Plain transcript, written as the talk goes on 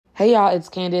Hey y'all, it's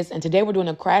Candace, and today we're doing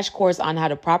a crash course on how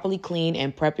to properly clean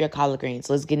and prep your collard greens.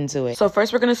 Let's get into it. So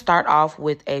first we're going to start off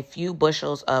with a few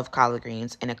bushels of collard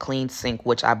greens in a clean sink,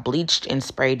 which I bleached and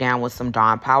sprayed down with some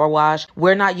Dawn Power Wash.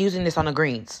 We're not using this on the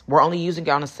greens. We're only using it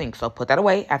on the sink, so put that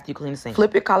away after you clean the sink.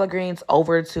 Flip your collard greens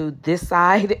over to this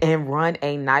side and run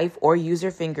a knife or use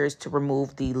your fingers to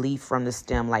remove the leaf from the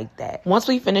stem like that. Once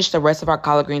we finish the rest of our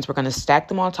collard greens, we're going to stack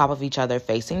them on top of each other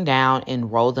facing down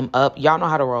and roll them up. Y'all know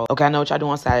how to roll. Okay, I know what y'all do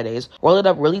on Saturdays. Roll it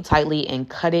up really tightly and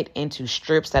cut it into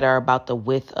strips that are about the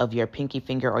width of your pinky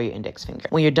finger or your index finger.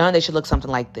 When you're done, they should look something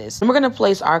like this. Then we're going to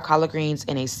place our collard greens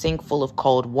in a sink full of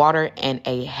cold water and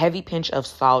a heavy pinch of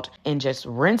salt and just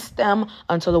rinse them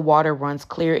until the water runs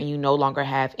clear and you no longer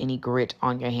have any grit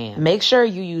on your hand. Make sure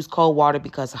you use cold water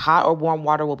because hot or warm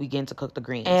water will begin to cook the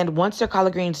greens. And once your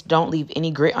collard greens don't leave any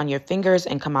grit on your fingers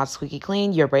and come out squeaky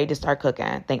clean, you're ready to start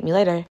cooking. Thank me later.